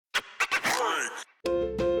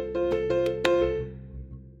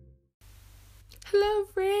Hello,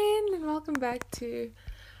 friend, and welcome back to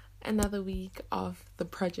another week of the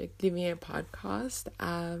Project Living podcast.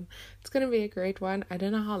 It's going to be a great one. I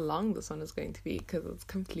don't know how long this one is going to be because it's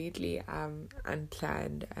completely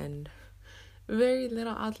unplanned and very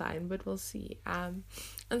little outline, but we'll see. And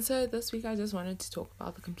so this week I just wanted to talk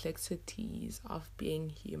about the complexities of being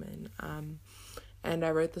human. And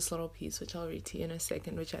I wrote this little piece, which I'll read to you in a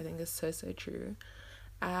second, which I think is so true.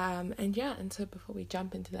 And so before we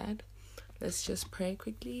jump into that, let's just pray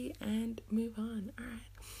quickly and move on. All right.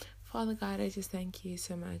 Father God, I just thank you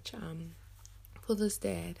so much for this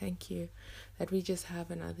day. I thank you that we just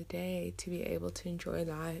have another day to be able to enjoy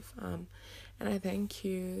life. And I thank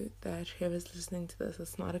you that whoever's listening to this,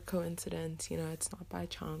 it's not a coincidence, it's not by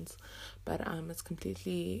chance, but it's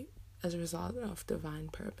completely as a result of divine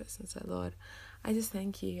purpose. And so, Lord, I just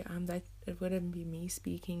thank you that it wouldn't be me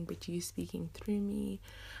speaking, but you speaking through me.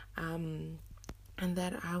 And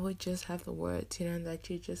that I would just have the words, and that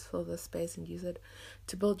you just fill the space and use it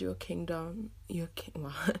to build your kingdom, your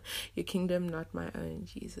kingdom, not my own,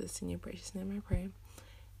 Jesus. In your precious name I pray.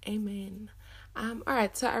 Amen. All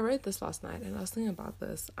right, so I wrote this last night and I was thinking about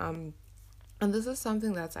this. And this is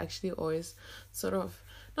something that's actually always sort of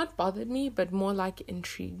not bothered me, but more like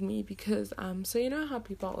intrigued me because, so you know how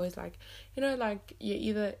people are always like, like you're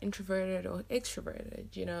either introverted or extroverted,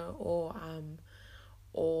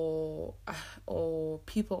 or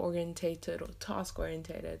people orientated or task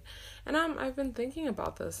orientated. And I've been thinking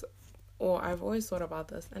about this, or I've always thought about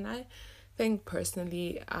this, and I think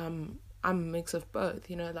personally I'm a mix of both,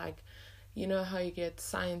 like how you get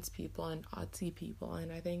science people and artsy people,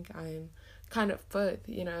 and I think I'm kind of both,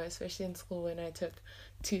 especially in school when I took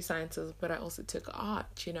 2 sciences, but I also took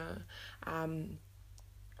art,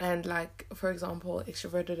 and like, for example,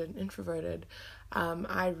 extroverted and introverted,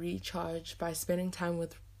 I recharge by spending time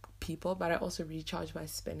with people, but I also recharge by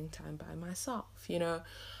spending time by myself,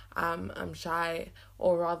 I'm shy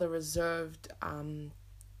or rather reserved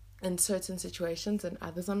in certain situations, and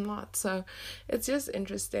others I'm not. So it's just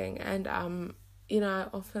interesting. And, I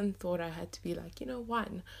often thought I had to be like,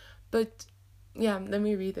 one, but yeah, let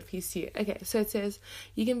me read the piece to you. Okay, so it says,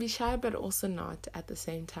 you can be shy but also not at the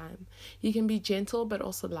same time. You can be gentle but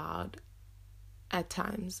also loud at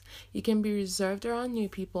times. You can be reserved around new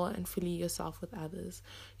people and fully yourself with others.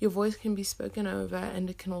 Your voice can be spoken over and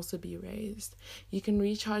it can also be raised. You can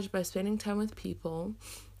recharge by spending time with people,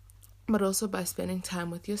 but also by spending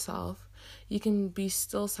time with yourself. You can be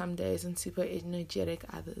still some days and super energetic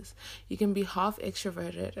others. You can be half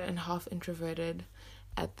extroverted and half introverted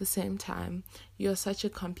at the same time. You're such a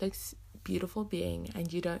complex, beautiful being,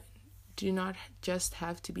 and you do not just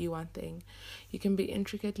have to be one thing. You can be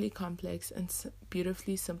intricately complex and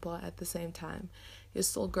beautifully simple at the same time. You're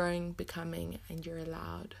still growing, becoming, and you're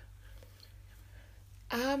allowed.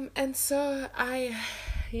 And so I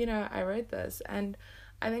wrote this, and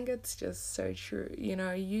I think it's just so true.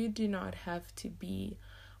 You do not have to be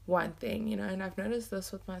one thing, and I've noticed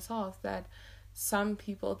this with myself, that some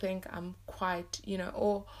people think I'm quite,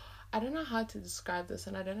 or I don't know how to describe this,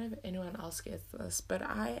 and I don't know if anyone else gets this, but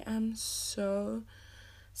I am so,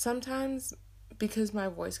 sometimes, because my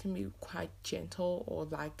voice can be quite gentle or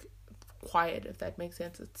like quiet, if that makes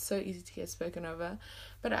sense, it's so easy to get spoken over,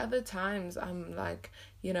 but other times I'm like,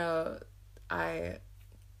 I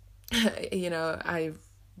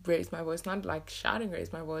raise my voice, not like shouting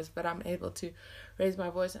raise my voice, but I'm able to raise my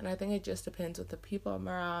voice, and I think it just depends with the people I'm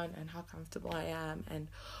around and how comfortable I am and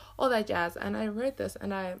all that jazz. And I wrote this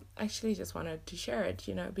and I actually just wanted to share it,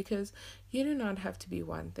 because you do not have to be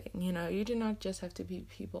one thing, you do not just have to be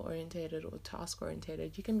people orientated or task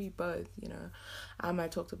orientated. You can be both, I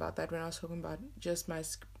talked about that when I was talking about just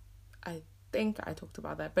I think I talked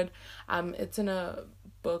about that, but it's in a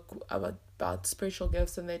book about spiritual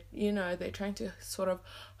gifts, and they're trying to sort of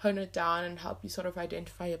hone it down and help you sort of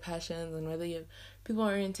identify your passions and whether you're people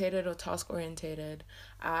orientated or task orientated,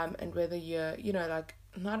 and whether you're like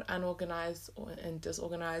not unorganized and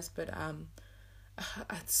disorganized, but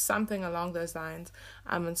it's something along those lines,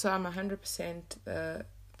 and so I'm 100%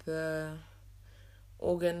 the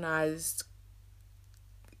organized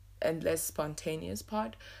and less spontaneous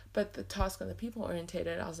part, but the task and the people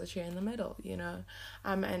orientated, I was literally in the middle,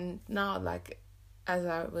 and now, like, as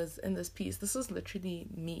I was in this piece, this was literally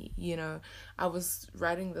me, I was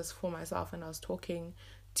writing this for myself and I was talking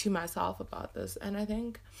to myself about this, and I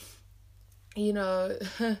think, so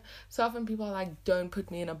often people are like, don't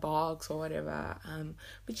put me in a box or whatever,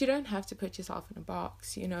 but you don't have to put yourself in a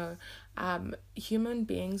box, human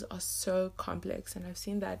beings are so complex, and I've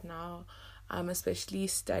seen that now, especially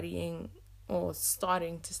studying or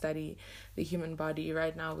starting to study the human body.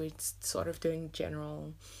 Right now we're sort of doing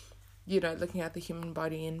general, looking at the human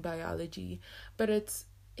body in biology. But it's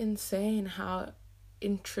insane how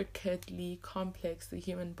intricately complex the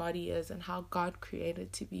human body is, and how God created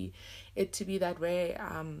it to be that way.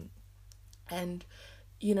 And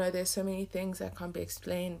there's so many things that can't be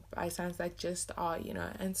explained by science that just are,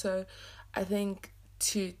 and so I think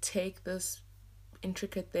to take this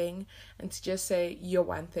intricate thing and to just say you're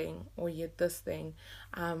one thing or you're this thing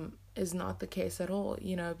is not the case at all,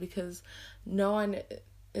 because no one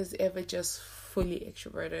is ever just fully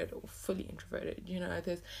extroverted or fully introverted.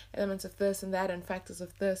 There's elements of this and that and factors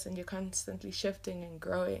of this, and you're constantly shifting and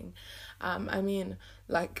growing.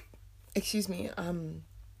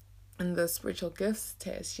 In the spiritual gifts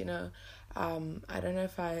test, I don't know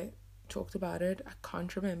if I talked about it, I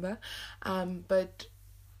can't remember, but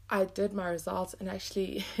I did my results, and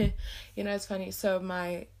actually it's funny, so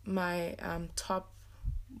my top,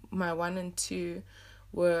 my 1 and 2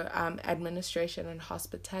 were administration and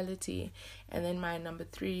hospitality, and then my number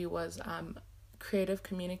 3 was creative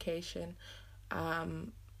communication,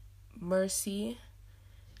 mercy,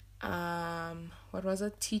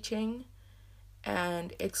 teaching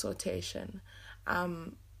and exhortation.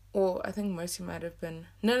 Or I think mercy might have been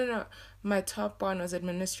no, my top one was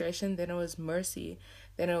administration, then it was mercy,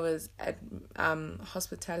 then it was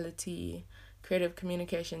hospitality, creative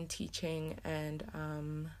communication, teaching, and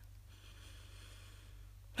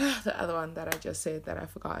the other one that I just said that I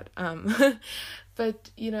forgot. But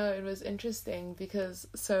it was interesting because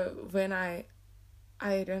when I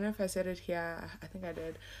don't know if I said it here, I think I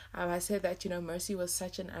did. I said that, mercy was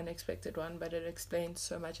such an unexpected one, but it explained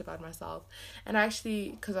so much about myself. And actually,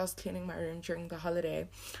 because I was cleaning my room during the holiday,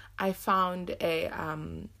 I found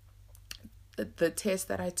the test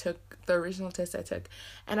that I took, the original test I took,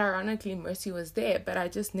 and ironically mercy was there, but I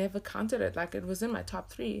just never counted it. Like, it was in my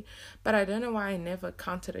top 3, but I don't know why I never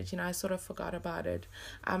counted it. I sort of forgot about it,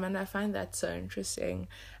 and I find that so interesting,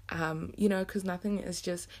 because nothing is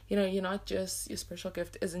just, you're not just, your spiritual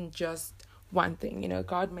gift isn't just one thing.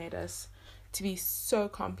 God made us to be so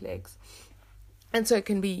complex, and so it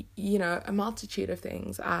can be, a multitude of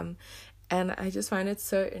things, and I just find it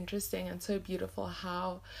so interesting and so beautiful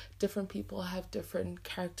how different people have different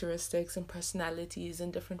characteristics and personalities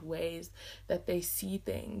and different ways that they see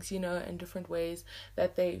things, and different ways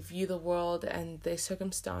that they view the world, and their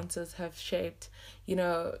circumstances have shaped,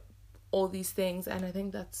 all these things. And I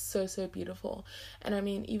think that's so, so beautiful. And I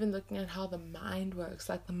mean, even looking at how the mind works,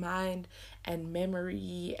 like the mind and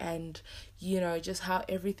memory and, just how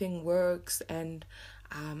everything works, and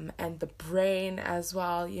the brain as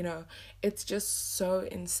well, it's just so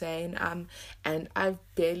insane. And I've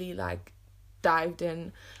barely dived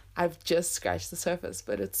in. I've just scratched the surface,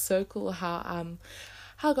 but it's so cool how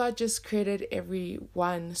God just created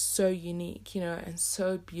everyone so unique, and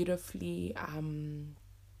so beautifully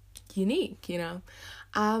unique, and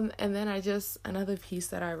then another piece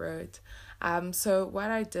that I wrote. So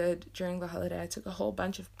what I did during the holiday, I took a whole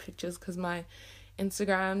bunch of pictures because my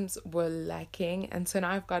Instagrams were lacking, and so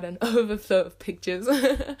now I've got an overflow of pictures.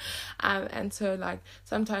 And so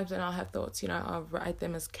sometimes when I'll have thoughts, I'll write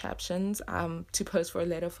them as captions to post for a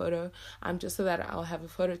later photo, just so that I'll have a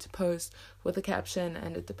photo to post with a caption.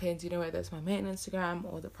 And it depends, whether it's my main Instagram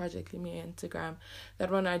or the Project Limia Instagram. That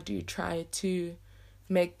one I do try to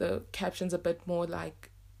make the captions a bit more like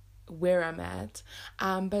where I'm at,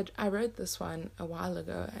 but I wrote this one a while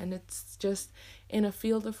ago, and it's just: in a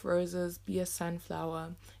field of roses, be a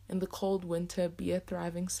sunflower; in the cold winter, be a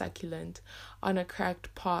thriving succulent; on a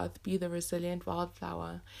cracked path, be the resilient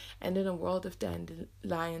wildflower; and in a world of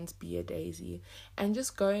dandelions, be a daisy. And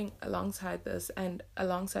just going alongside this, and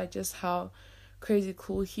alongside just how crazy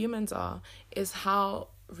cool humans are, is how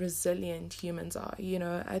resilient humans are.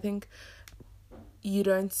 I think you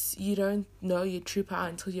don't know your true power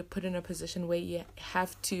until you're put in a position where you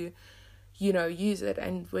have to, use it,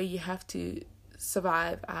 and where you have to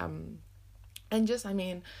survive. And just,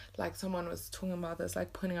 someone was talking about this,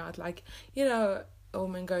 pointing out, a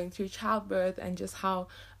woman going through childbirth, and just how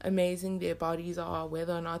amazing their bodies are,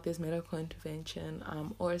 whether or not there's medical intervention,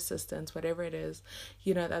 or assistance, whatever it is,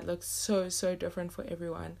 that looks so, so different for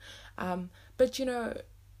everyone. But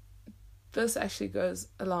this actually goes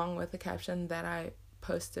along with the caption that I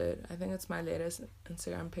posted. I think it's my latest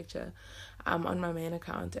Instagram picture on my main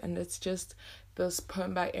account, and it's just this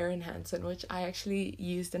poem by Erin Hansen, which I actually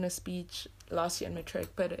used in a speech last year in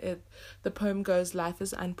matric, but the poem goes, life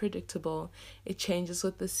is unpredictable. It changes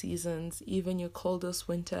with the seasons. Even your coldest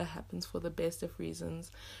winter happens for the best of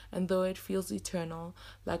reasons. And though it feels eternal,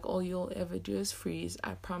 like all you'll ever do is freeze,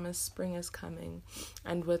 I promise spring is coming,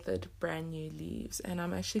 and with it brand new leaves. And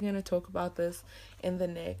I'm actually going to talk about this in the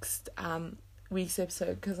next week's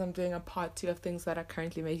episode, because I'm doing a part 2 of things that are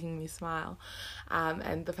currently making me smile,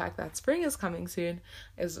 and the fact that spring is coming soon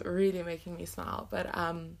is really making me smile. But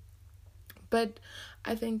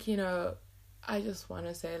I think, I just want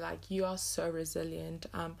to say, like, you are so resilient,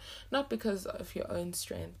 not because of your own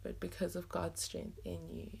strength, but because of God's strength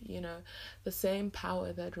in you. The same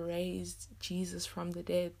power that raised Jesus from the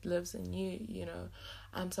dead lives in you.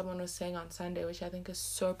 Someone was saying on Sunday, which I think is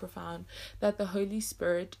so profound, that the Holy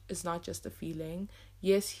Spirit is not just a feeling.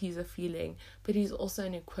 Yes, he's a feeling, but he's also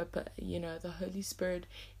an equipper. The Holy Spirit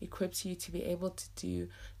equips you to be able to do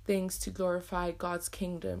things to glorify God's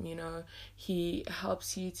kingdom. He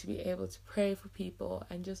helps you to be able to pray for people,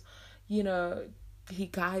 and just, he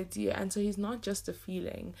guides you. And so he's not just a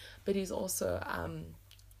feeling, but he's also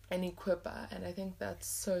an equipper. And I think that's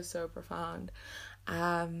so, so profound.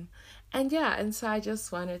 And so I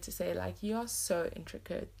just wanted to say, like, you are so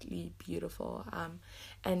intricately beautiful,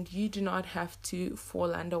 and you do not have to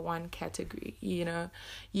fall under one category.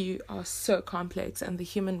 You are so complex, and the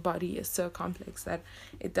human body is so complex that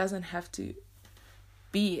it doesn't have to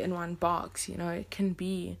be in one box. It can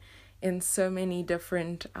be in so many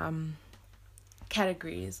different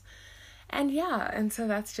categories. And so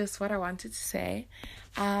that's just what I wanted to say.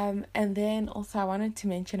 And then also I wanted to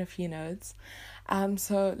mention a few notes.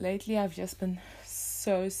 So lately I've just been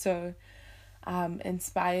so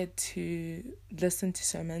inspired to listen to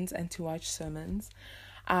sermons and to watch sermons,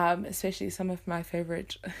 especially some of my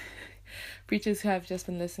favorite preachers who I've just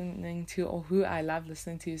been listening to, or who I love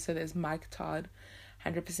listening to. So there's Mike Todd,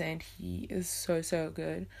 100%. He is so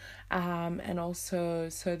good. And also,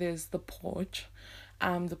 so there's the Porch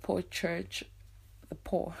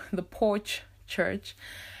Church.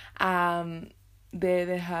 There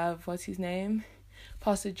they have, what's his name?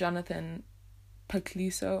 Pastor Jonathan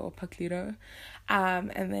Paclito.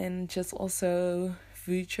 And then just also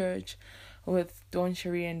VU Church with Dawn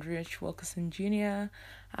Cherie and Rich Wilkerson Jr.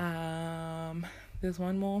 There's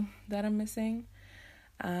one more that I'm missing.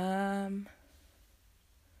 Well,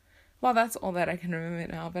 that's all that I can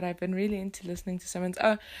remember now, but I've been really into listening to sermons.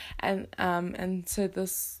 So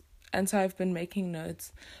I've been making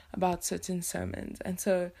notes about certain sermons. And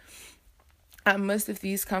so most of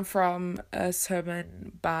these come from a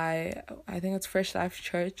sermon by, I think it's Fresh Life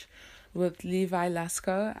Church with Levi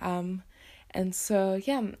Lasco. And so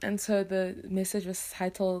the message was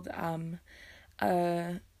titled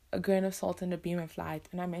A Grain of Salt and a Beam of Light.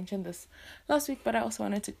 And I mentioned this last week, but I also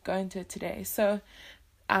wanted to go into it today. So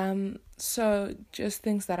just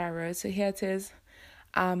things that I wrote. So here it is.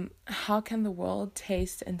 How can the world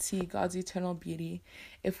taste and see God's eternal beauty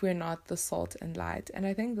if we're not the salt and light? And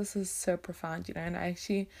I think this is so profound, and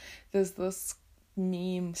actually there's this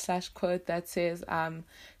meme / quote that says,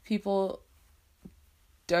 people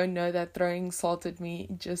don't know that throwing salt at me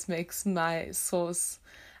just makes my sauce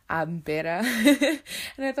better. And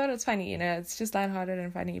I thought it's funny, it's just lighthearted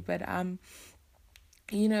and funny, but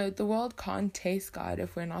the world can't taste God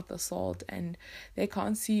if we're not the salt, and they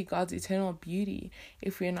can't see God's eternal beauty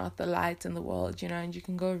if we're not the light in the world, and you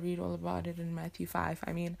can go read all about it in Matthew 5.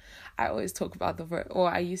 I mean, I always talk about the verse, or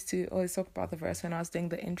I used to always talk about the verse when I was doing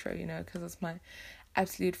the intro, because it's my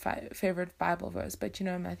absolute favorite Bible verse. But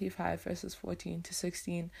Matthew 5 verses 14 to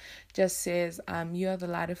 16 just says, you are the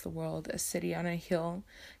light of the world. A city on a hill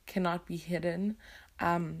cannot be hidden.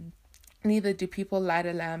 Neither do people light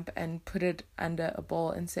a lamp and put it under a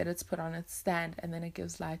bowl. Instead, it's put on its stand, and then it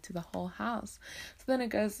gives light to the whole house. So then it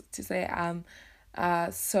goes to say,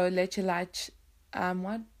 so let your light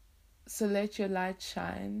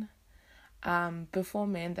shine before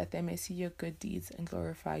men, that they may see your good deeds and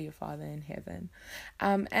glorify your Father in heaven.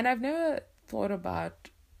 And I've never thought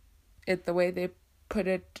about it the way they put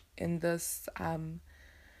it in this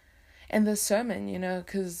sermon,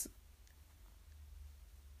 because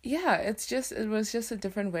it was just a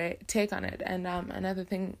different take on it. And another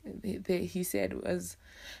thing he said was,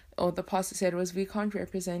 or the pastor said, was, we can't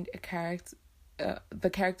represent the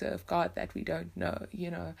character of God that we don't know,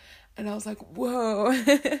 and I was like, whoa,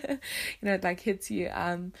 it like hits you,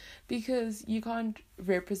 because you can't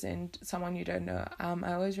represent someone you don't know.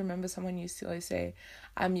 I always remember someone used to always say,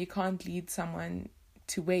 you can't lead someone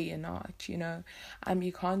to where you're not, you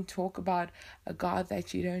can't talk about a God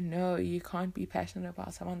that you don't know. You can't be passionate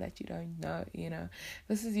about someone that you don't know.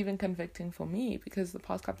 This is even convicting for me because the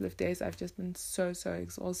past couple of days I've just been so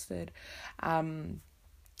exhausted, and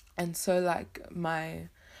so like my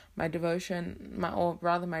devotion,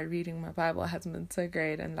 my reading my Bible hasn't been so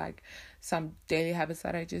great, and like some daily habits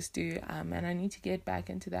that I just do, and I need to get back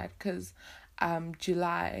into that because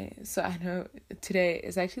July, so I know today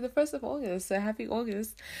is actually the 1st of August, so happy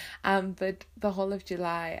August, but the whole of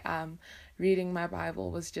July, reading my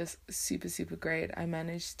Bible was just super great. I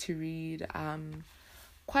managed to read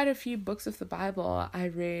quite a few books of the Bible. I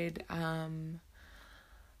read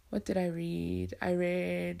what did I read? I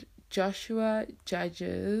read Joshua,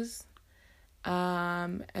 Judges,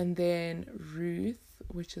 and then Ruth,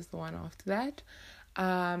 which is the one after that,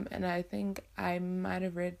 and I think I might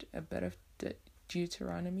have read a bit of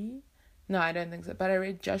Deuteronomy. No, I don't think so, but I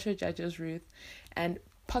read Joshua, Judges, Ruth, and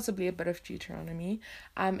possibly a bit of Deuteronomy,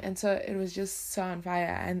 and so it was just so on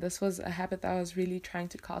fire, and this was a habit that I was really trying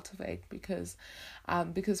to cultivate because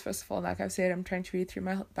first of all, like I've said, I'm trying to read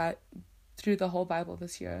through the whole Bible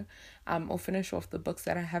this year, or finish off the books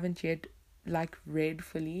that I haven't yet like read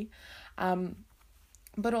fully,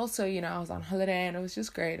 but also, I was on holiday and it was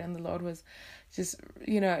just great, and the Lord was just,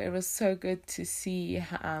 it was so good to see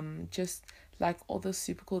just like all the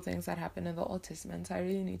super cool things that happen in the Old Testament. So I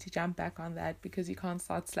really need to jump back on that because you can't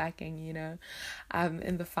start slacking, in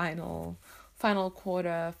the final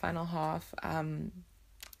quarter, final half,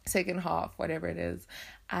 second half, whatever it is.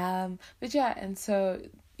 But yeah, and so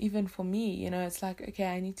even for me, it's like, okay,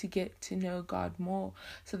 I need to get to know God more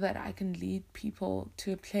so that I can lead people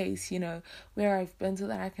to a place, where I've been, so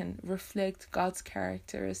that I can reflect God's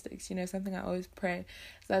characteristics. Something I always pray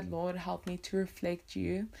is that, Lord, help me to reflect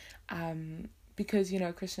you. Because,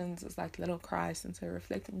 Christians is like little Christ, and so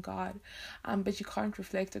reflecting God. But you can't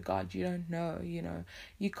reflect a God you don't know,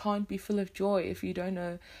 You can't be full of joy if you don't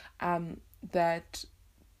know that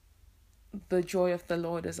the joy of the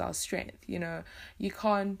Lord is our strength. You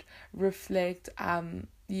can't reflect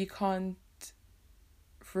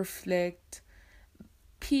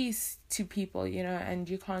peace to people, and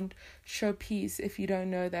you can't show peace if you don't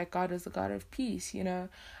know that God is a God of peace,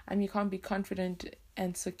 and you can't be confident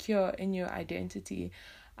and secure in your identity,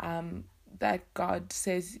 that God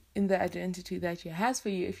says in the identity that He has for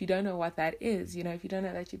you, if you don't know what that is, if you don't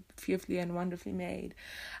know that you're fearfully and wonderfully made,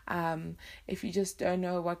 if you just don't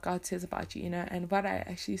know what God says about you, and what I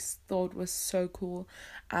actually thought was so cool.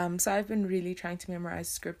 So I've been really trying to memorize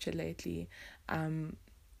scripture lately, and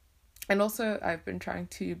also I've been trying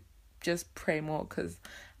to just pray more because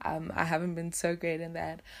I haven't been so great in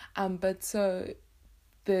that. But so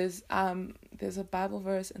there's a Bible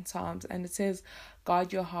verse in Psalms, and it says,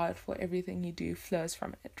 guard your heart, for everything you do flows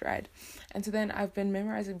from it, right? And so then I've been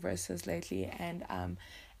memorizing verses lately, and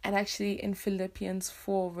actually in Philippians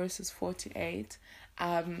 4 verses 4 to 8,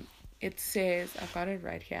 it says, I've got it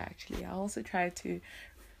right here actually, I'll also try to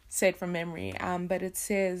say it from memory, but it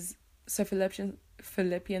says, so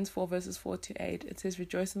Philippians 4 verses 4 to 8, it says,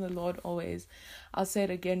 rejoice in the Lord always. I'll say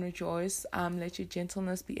it again, rejoice. Let your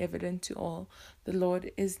gentleness be evident to all. The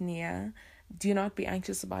Lord is near. Do not be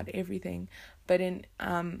anxious about everything, but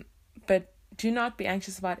do not be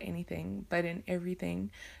anxious about anything, but in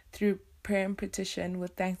everything, through prayer and petition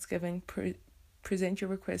with thanksgiving, present your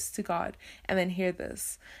requests to God. And then hear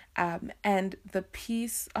this, and the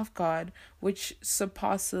peace of God, which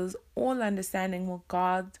surpasses all understanding, will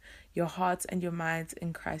guard your hearts and your minds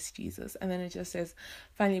in Christ Jesus. And then it just says,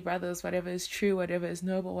 finally, brothers, whatever is true, whatever is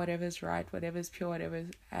noble, whatever is right, whatever is pure, whatever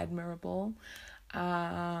is admirable,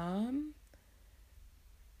 and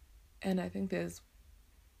I think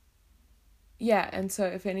and so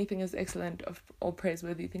if anything is excellent or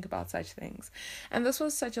praiseworthy, think about such things. And this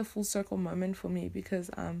was such a full circle moment for me because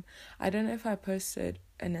I don't know if I posted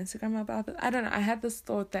an Instagram about it. I don't know. I had this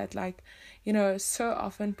thought that, like, so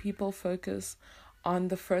often people focus on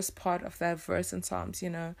the first part of that verse in Psalms,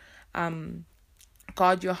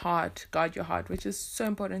 guard your heart, which is so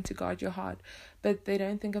important, to guard your heart. But they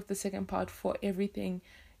don't think of the second part, for everything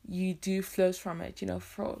you do flows from it,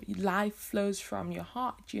 for life flows from your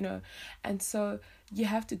heart, and so you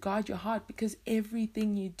have to guard your heart because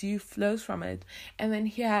everything you do flows from it. And then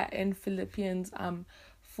here in Philippians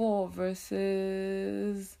 4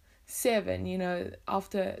 verses 7,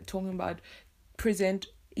 after talking about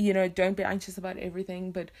don't be anxious about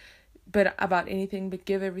everything, but about anything, but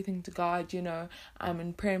give everything to God,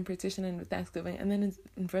 in prayer and petition and with thanksgiving. And then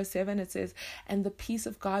in verse 7 it says, and the peace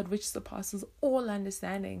of God, which surpasses all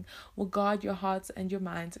understanding, will guard your hearts and your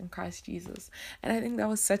minds in Christ Jesus. And I think that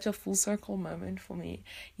was such a full circle moment for me,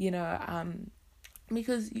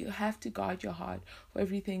 because you have to guard your heart, for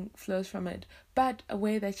everything flows from it. But a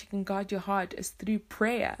way that you can guard your heart is through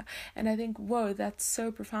prayer. And I think, whoa, that's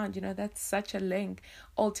so profound. That's such a link,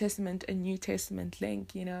 Old Testament and New Testament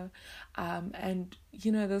link. And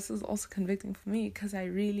this is also convicting for me, because I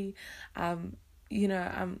really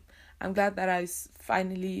I'm glad that I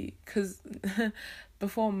finally, because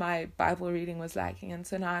before my Bible reading was lacking, and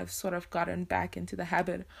so now I've sort of gotten back into the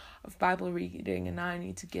habit of Bible reading, and now I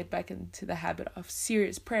need to get back into the habit of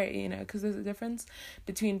serious prayer, because there's a difference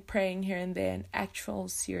between praying here and there and actual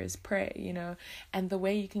serious prayer, and the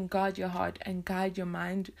way you can guard your heart and guide your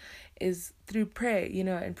mind is through prayer,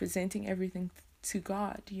 and presenting everything to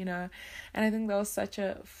God, and I think that was such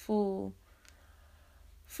a full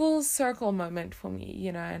circle moment for me,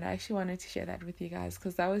 and I actually wanted to share that with you guys,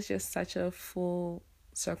 because that was just such a full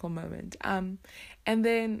circle moment. And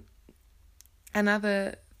then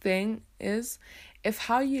another thing is, if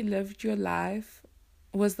how you lived your life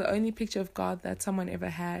was the only picture of God that someone ever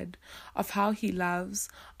had, of how he loves,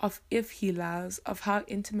 of if he loves, of how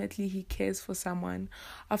intimately he cares for someone,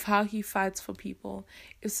 of how he fights for people.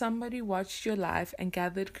 If somebody watched your life and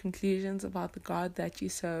gathered conclusions about the God that you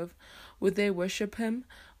serve, would they worship him?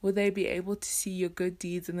 Would they be able to see your good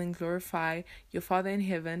deeds and then glorify your Father in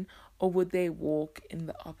heaven? Or would they walk in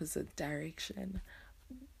the opposite direction?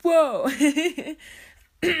 Whoa!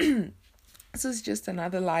 This is just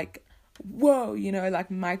another whoa,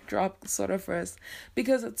 mic drop sort of verse,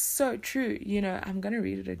 because it's so true. I'm going to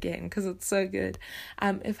read it again because it's so good.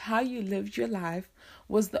 If how you lived your life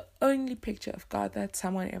was the only picture of God that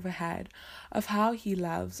someone ever had, of how he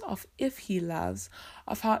loves, of if he loves,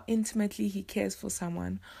 of how intimately he cares for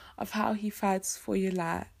someone, of how he fights for your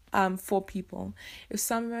life, for people. If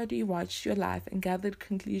somebody watched your life and gathered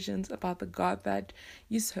conclusions about the God that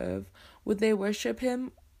you serve, would they worship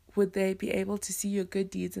him? Would they be able to see your good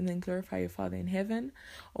deeds and then glorify your Father in heaven?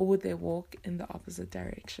 Or would they walk in the opposite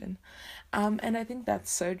direction? And I think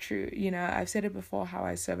that's so true. I've said it before, how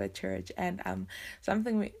I serve at church, and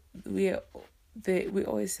something we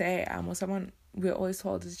always say, or someone we're always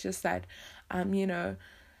told, is just that,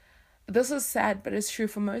 this is sad, but it's true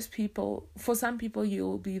for most people. For some people, you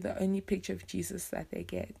will be the only picture of Jesus that they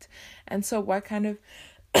get. And so what kind of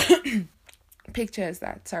picture is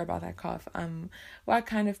that? Sorry about that cough. What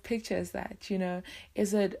kind of picture is that?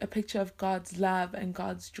 Is it a picture of God's love and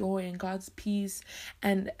God's joy and God's peace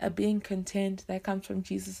and a being content that comes from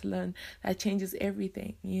Jesus alone, that changes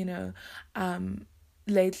everything?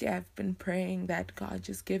 Lately I've been praying that God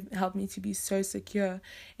just help me to be so secure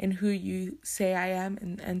in who you say I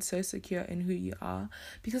am, and so secure in who you are.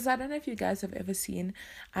 Because I don't know if you guys have ever seen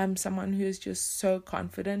someone who is just so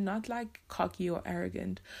confident, not like cocky or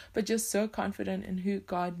arrogant, but just so confident in who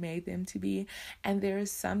God made them to be. And there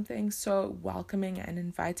is something so welcoming and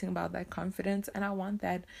inviting about that confidence, and I want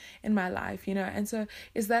that in my life, And so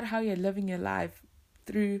is that how you're living your life?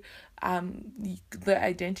 Through the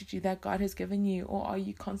identity that God has given you? Or are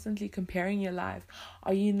you constantly comparing your life?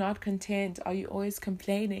 Are you not content? Are you always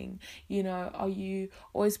complaining? Are you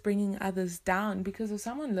always bringing others down? Because if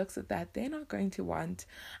someone looks at that, they're not going to want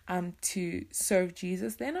to serve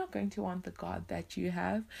Jesus. They're not going to want the God that you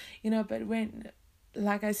have. But when,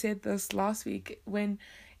 like I said this last week,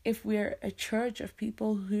 if we're a church of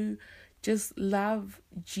people who just love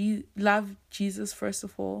Jesus first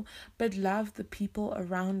of all, but love the people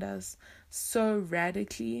around us so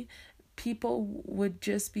radically, people would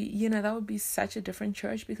just be, that would be such a different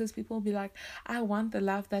church, because people will be like, I want the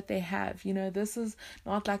love that they have. This is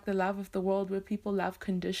not like the love of the world where people love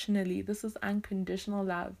conditionally. This is unconditional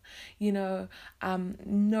love,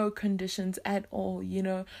 no conditions at all,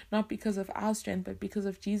 not because of our strength, but because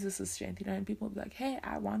of Jesus's strength, and people will be like, hey,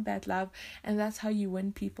 I want that love. And that's how you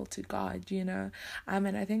win people to God, and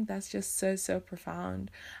I think that's just so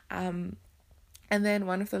profound. And then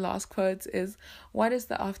one of the last quotes is, what is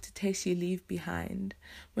the aftertaste you leave behind?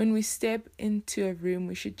 When we step into a room,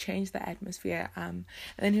 we should change the atmosphere. And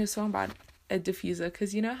then he was talking about a diffuser,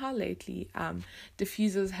 because you know how lately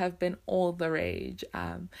diffusers have been all the rage.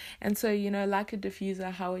 And so, like a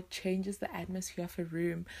diffuser, how it changes the atmosphere of a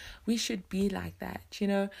room. We should be like that.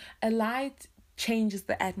 A light changes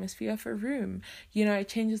the atmosphere of a room. It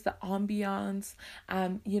changes the ambiance.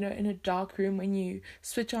 In a dark room, when you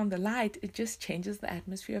switch on the light, it just changes the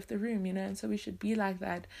atmosphere of the room, and so we should be like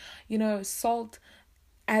that. Salt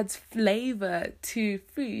adds flavor to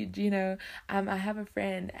food. I have a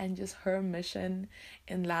friend, and just her mission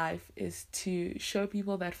in life is to show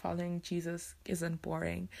people that following Jesus isn't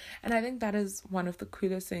boring. And I think that is one of the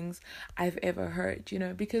coolest things I've ever heard,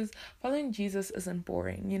 because following Jesus isn't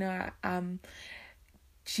boring.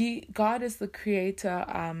 God is the creator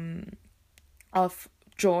of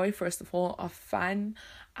joy, first of all, of fun,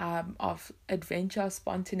 of adventure,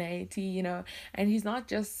 spontaneity, and he's not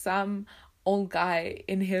just some old guy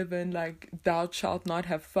in heaven like thou shalt not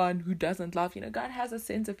have fun who doesn't laugh. God has a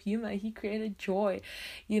sense of humor. He created joy.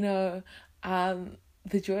 you know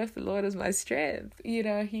the joy of the Lord is my strength.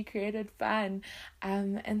 He created fun.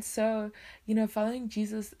 And so, following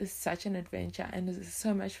Jesus is such an adventure and is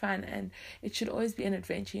so much fun, and it should always be an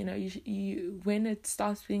adventure. You when it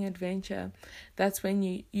starts being adventure, that's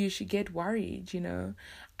when you should get worried,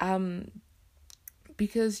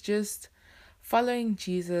 because just following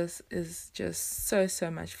Jesus is just so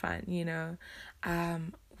much fun,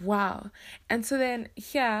 wow. And so then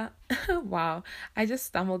here, wow, I just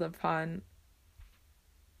stumbled upon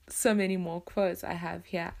so many more quotes I have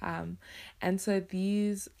here, and so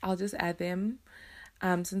these I'll just add them,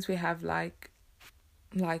 since we have like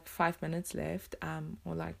 5 minutes left,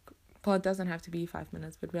 or well, it doesn't have to be 5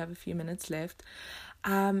 minutes, but we have a few minutes left,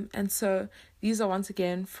 and so these are once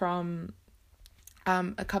again from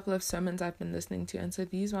a couple of sermons I've been listening to, and so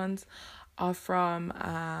these ones are from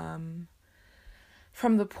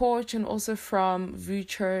the porch and also from VU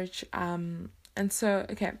Church, and so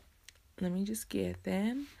okay, let me just get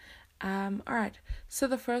them. All right. So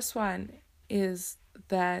the first one is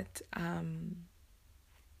that,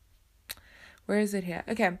 where is it here?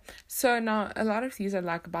 Okay. So now a lot of these are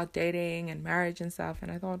like about dating and marriage and stuff.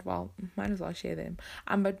 And I thought, well, might as well share them.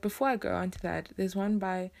 But before I go on to that, there's one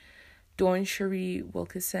by Dawn Cherie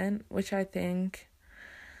Wilkerson, which I think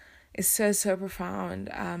is so profound.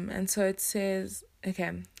 And so it says,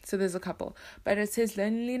 okay, so there's a couple, but it says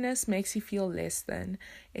loneliness makes you feel less than.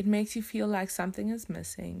 It makes you feel like something is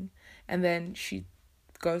missing. And then she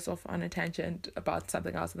goes off on a tangent about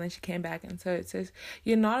something else, and then she came back, and so it says,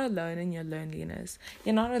 you're not alone in your loneliness.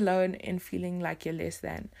 You're not alone in feeling like you're less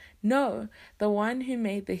than. No, the one who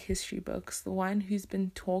made the history books, the one who's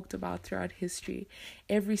been talked about throughout history,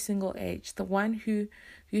 every single age, the one who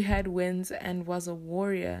had wins and was a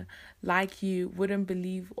warrior like you, wouldn't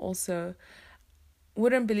believe also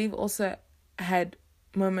had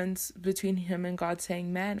moments between him and God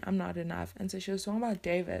saying, man, I'm not enough. And so she was talking about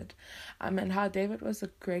David, and how David was a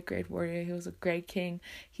great warrior. He was a great king.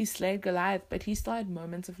 He slayed Goliath, but he still had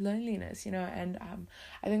moments of loneliness, and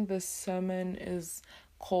I think this sermon is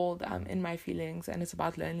called In My Feelings, and it's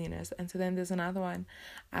about loneliness. And so then there's another one,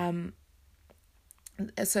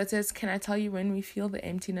 so it says, can I tell you when we feel the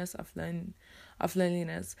emptiness of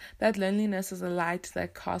loneliness? That loneliness is a light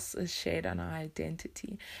that casts a shade on our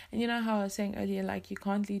identity. And you know how I was saying earlier, like, you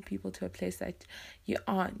can't lead people to a place that you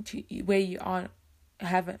aren't, where you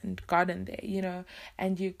haven't gotten there,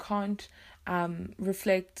 and you can't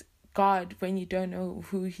reflect God when you don't know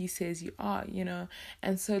who he says you are,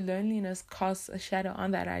 and so loneliness casts a shadow on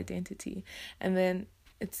that identity. And then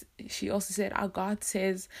she also said, our God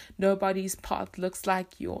says nobody's path looks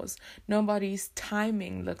like yours. Nobody's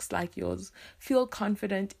timing looks like yours. Feel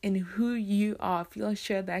confident in who you are. Feel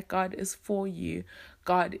sure that God is for you.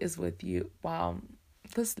 God is with you. Wow.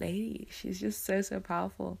 This lady, she's just so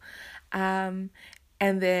powerful. And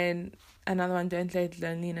then another one, don't let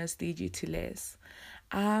loneliness lead you to less.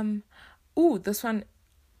 This one,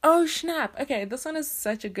 oh snap. Okay, this one is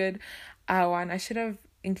such a good one. I should have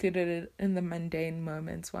included it in the mundane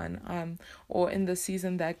moments one, or in the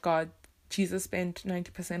season that Jesus spent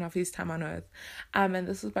 90% of his time on earth. And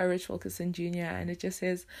this is by Rich Wilkerson Jr. And it just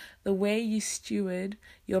says, the way you steward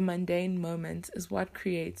your mundane moments is what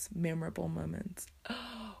creates memorable moments.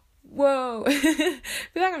 Whoa. I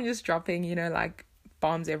feel like I'm just dropping, like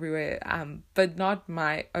bombs everywhere, but not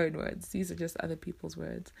my own words. These are just other people's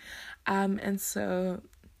words. And so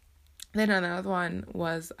then another one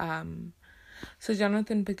was, so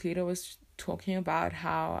Jonathan Piclito was talking about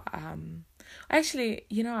how, actually,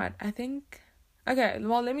 you know what, I think, okay,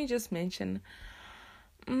 well, let me just mention,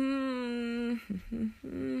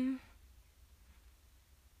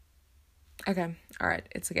 okay, all right,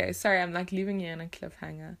 it's okay. Sorry, I'm like leaving you on a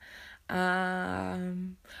cliffhanger. All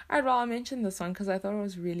right, well, I'll mention this one because I thought it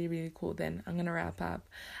was really cool. Then I'm gonna wrap up.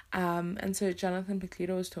 And so Jonathan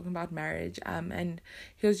Piclito was talking about marriage, and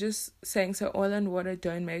he was just saying, so oil and water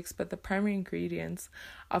don't mix, but the primary ingredients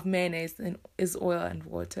of mayonnaise is oil and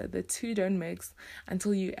water. The two don't mix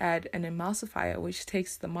until you add an emulsifier, which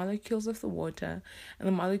takes the molecules of the water and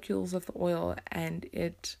the molecules of the oil, and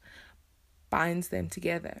it binds them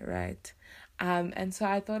together, right? And so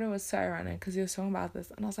I thought it was so ironic because he was talking about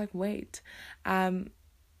this, and I was like, wait,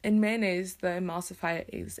 in mayonnaise, the emulsifier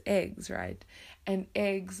is eggs, right? And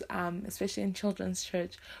eggs, especially in children's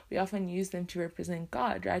church, we often use them to represent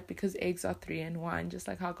God, right? Because eggs are 3-in-1, just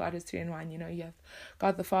like how God is 3-in-1. You know, you have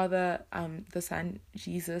God the Father, the Son,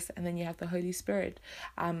 Jesus, and then you have the Holy Spirit.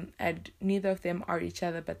 And neither of them are each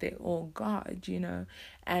other, but they're all God, you know.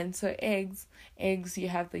 And so eggs, you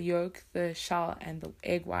have the yolk, the shell, and the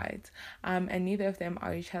egg white. And neither of them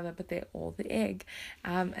are each other, but they're all the egg.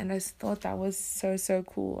 And I just thought that was so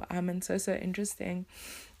cool, and so interesting,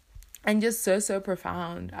 and just so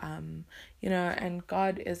profound, you know. And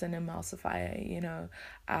God is an emulsifier, you know,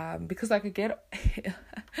 because I could get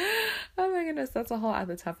oh my goodness, that's a whole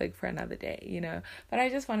other topic for another day, you know. But I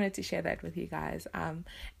just wanted to share that with you guys,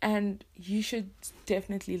 and you should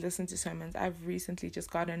definitely listen to sermons. I've recently just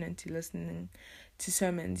gotten into listening to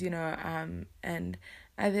sermons, you know, and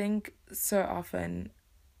I think so often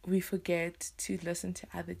we forget to listen to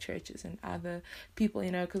other churches and other people,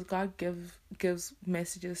 you know, because God gives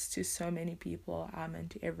messages to so many people, and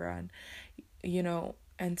to everyone, you know.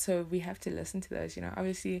 And so we have to listen to those, you know,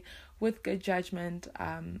 obviously with good judgment,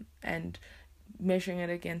 and measuring it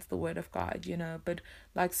against the word of God, you know. But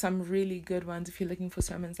like some really good ones, if you're looking for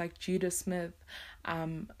sermons, like Judah Smith,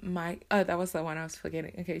 that was the one I was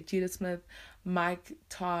forgetting. Okay, Judah Smith, Mike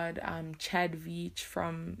Todd, Chad Veach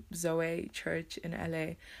from Zoe Church in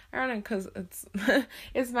LA. I don't know, because it's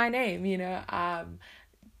it's my name, you know.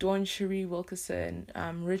 Dawn Cherie Wilkerson,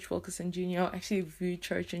 Rich Wilkerson Jr., actually View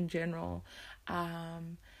Church in general,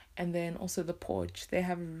 and then also The Porch. They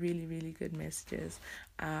have really good messages,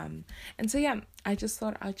 and so yeah, I just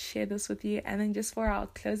thought I'd share this with you. And then just for our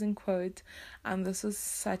closing quote, this was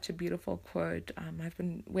such a beautiful quote. I've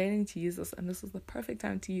been waiting to use this, and this is the perfect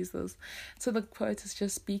time to use this. So the quote is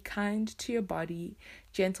just: be kind to your body,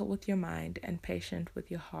 gentle with your mind, and patient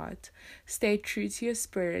with your heart. Stay true to your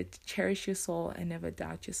spirit, cherish your soul, and never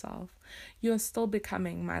doubt yourself. You are still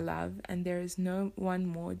becoming, my love, and there is no one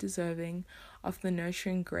more deserving of the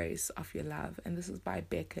nurturing grace of your love. And this is by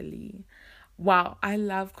Becca Lee. Wow, I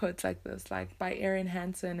love quotes like this, like by Erin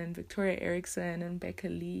Hansen and Victoria Erickson and Becca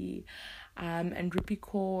Lee, and Rupi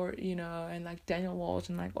Kaur, you know, and like Daniel Walsh,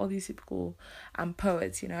 and like all these super cool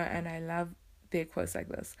poets, you know. And I love their quotes like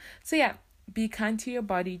this. So yeah, be kind to your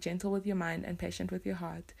body, gentle with your mind, and patient with your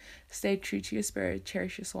heart. Stay true to your spirit,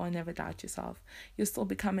 cherish your soul, and never doubt yourself. You're still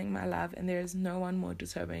becoming, my love, and there is no one more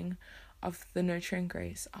deserving of the nurturing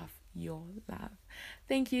grace of your love.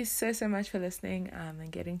 Thank you so much for listening, and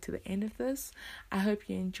getting to the end of this. I hope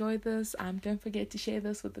you enjoyed this. Don't forget to share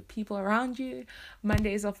this with the people around you.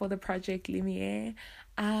 Mondays are for the Project Lumiere.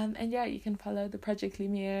 And yeah, you can follow the Project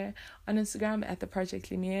Lumiere on Instagram at the Project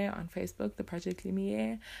Lumiere, on Facebook, the Project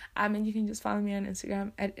Lumiere. And you can just follow me on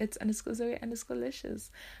Instagram at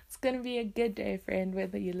its_Zoe_licious. It's going to be a good day, friend,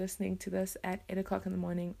 whether you're listening to this at 8 o'clock in the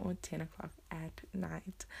morning or 10 o'clock at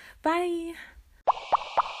night. Bye.